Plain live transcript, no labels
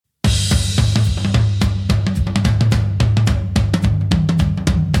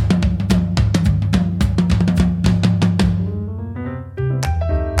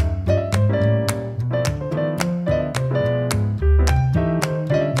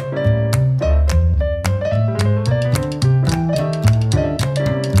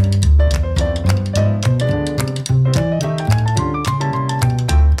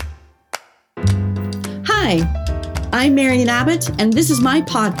I'm Marian Abbott, and this is my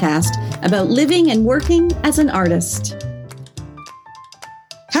podcast about living and working as an artist.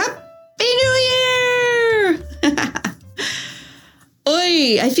 Happy New Year!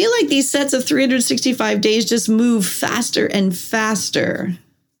 Oi, I feel like these sets of 365 days just move faster and faster.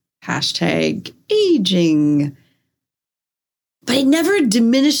 Hashtag aging. But it never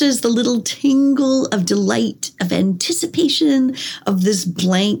diminishes the little tingle of delight, of anticipation of this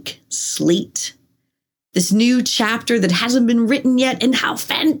blank slate. This new chapter that hasn't been written yet, and how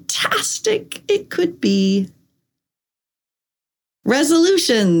fantastic it could be.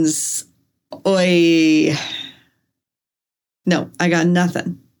 Resolutions. Oi. No, I got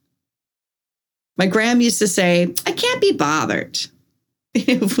nothing. My gram used to say, I can't be bothered.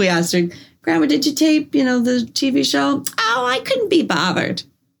 If we asked her, Grandma, did you tape, the TV show? Oh, I couldn't be bothered.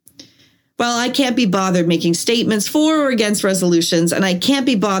 Well, I can't be bothered making statements for or against resolutions, and I can't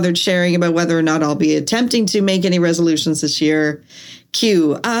be bothered sharing about whether or not I'll be attempting to make any resolutions this year.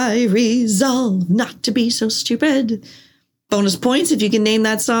 Cue, I resolve not to be so stupid. Bonus points if you can name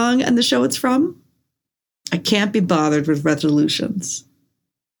that song and the show it's from. I can't be bothered with resolutions.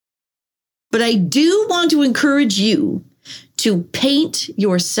 But I do want to encourage you to paint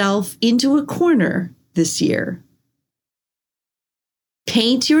yourself into a corner this year.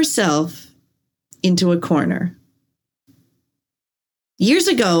 Paint yourself into a corner. Years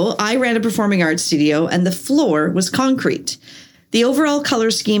ago, I ran a performing arts studio and the floor was concrete. The overall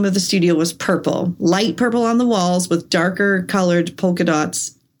color scheme of the studio was purple, light purple on the walls with darker colored polka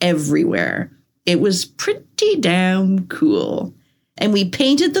dots everywhere. It was pretty damn cool. And we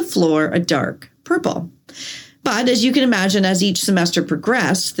painted the floor a dark purple. But as you can imagine, as each semester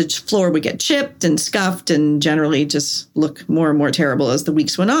progressed, the floor would get chipped and scuffed and generally just look more and more terrible as the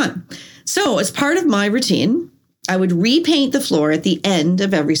weeks went on. So as part of my routine, I would repaint the floor at the end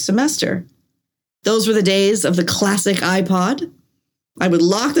of every semester. Those were the days of the classic iPod. I would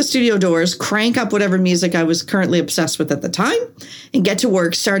lock the studio doors, crank up whatever music I was currently obsessed with at the time, and get to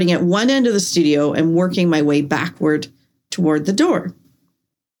work starting at one end of the studio and working my way backward toward the door.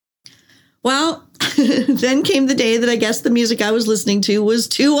 Well, then came the day that I guess the music I was listening to was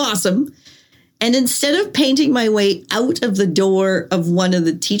too awesome. And instead of painting my way out of the door of one of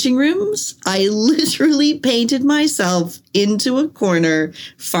the teaching rooms, I literally painted myself into a corner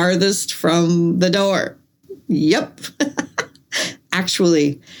farthest from the door. Yep.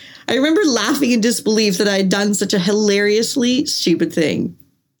 Actually, I remember laughing in disbelief that I had done such a hilariously stupid thing.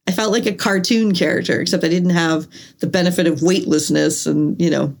 I felt like a cartoon character, except I didn't have the benefit of weightlessness and,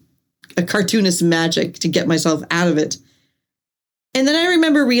 a cartoonist magic to get myself out of it. And then I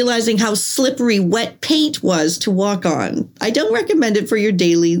remember realizing how slippery wet paint was to walk on. I don't recommend it for your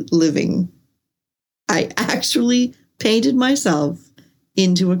daily living. I actually painted myself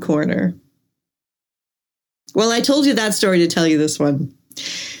into a corner. Well, I told you that story to tell you this one.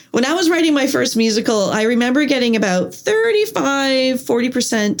 When I was writing my first musical, I remember getting about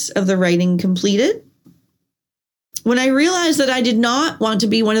 40% of the writing completed. When I realized that I did not want to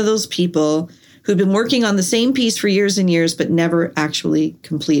be one of those people who'd been working on the same piece for years and years, but never actually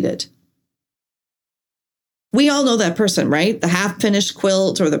completed. We all know that person, right? The half-finished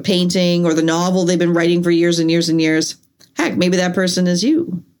quilt or the painting or the novel they've been writing for years and years and years. Heck, maybe that person is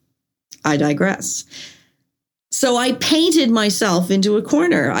you. I digress. So I painted myself into a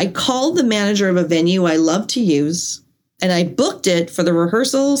corner. I called the manager of a venue I love to use, and I booked it for the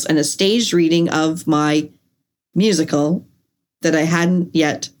rehearsals and a staged reading of my musical that I hadn't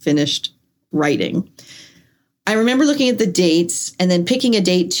yet finished writing. I remember looking at the dates and then picking a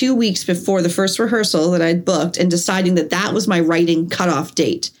date 2 weeks before the first rehearsal that I'd booked and deciding that that was my writing cutoff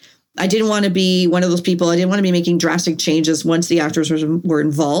date. I didn't want to be one of those people. I didn't want to be making drastic changes once the actors were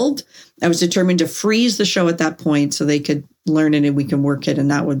involved. I was determined to freeze the show at that point so they could learn it and we can work it, and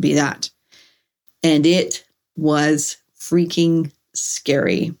that would be that. And it was freaking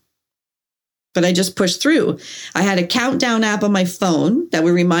scary. But I just pushed through. I had a countdown app on my phone that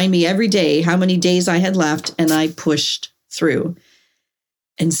would remind me every day how many days I had left, and I pushed through.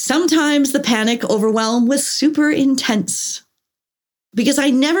 And sometimes the panic overwhelm was super intense because I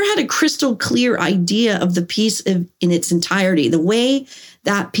never had a crystal clear idea of the piece in its entirety. The way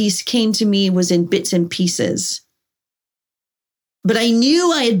that piece came to me was in bits and pieces. But I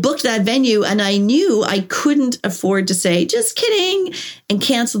knew I had booked that venue, and I knew I couldn't afford to say, just kidding, and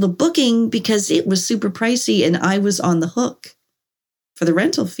cancel the booking because it was super pricey and I was on the hook for the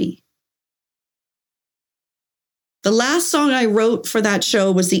rental fee. The last song I wrote for that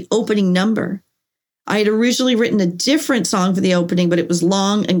show was the opening number. I had originally written a different song for the opening, but it was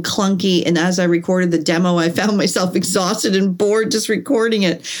long and clunky. And as I recorded the demo, I found myself exhausted and bored just recording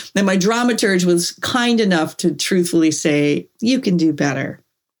it. And my dramaturge was kind enough to truthfully say, you can do better.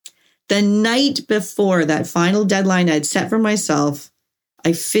 The night before that final deadline I'd set for myself,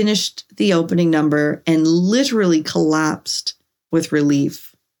 I finished the opening number and literally collapsed with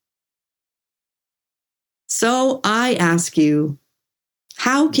relief. So I ask you,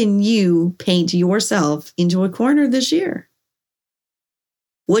 how can you paint yourself into a corner this year?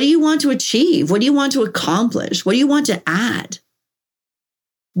 What do you want to achieve? What do you want to accomplish? What do you want to add?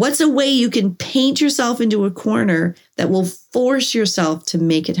 What's a way you can paint yourself into a corner that will force yourself to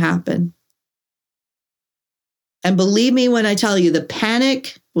make it happen? And believe me when I tell you, the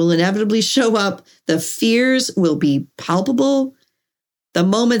panic will inevitably show up. The fears will be palpable. The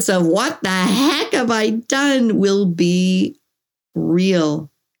moments of what the heck have I done will be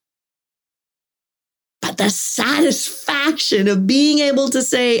real. But the satisfaction of being able to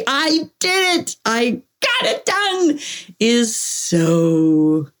say, I did it, I got it done, is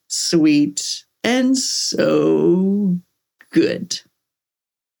so sweet and so good.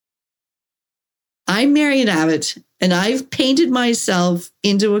 I'm Marian Abbott, and I've painted myself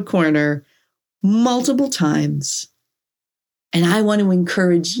into a corner multiple times. And I want to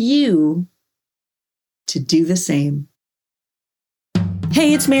encourage you to do the same.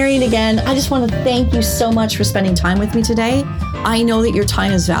 Hey, it's Marian again. I just want to thank you so much for spending time with me today. I know that your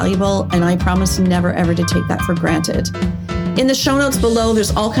time is valuable, and I promise never ever to take that for granted. In the show notes below,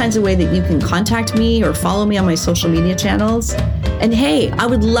 there's all kinds of ways that you can contact me or follow me on my social media channels. And hey, I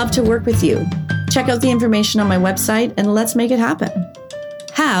would love to work with you. Check out the information on my website and let's make it happen.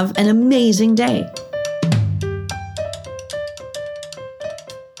 Have an amazing day.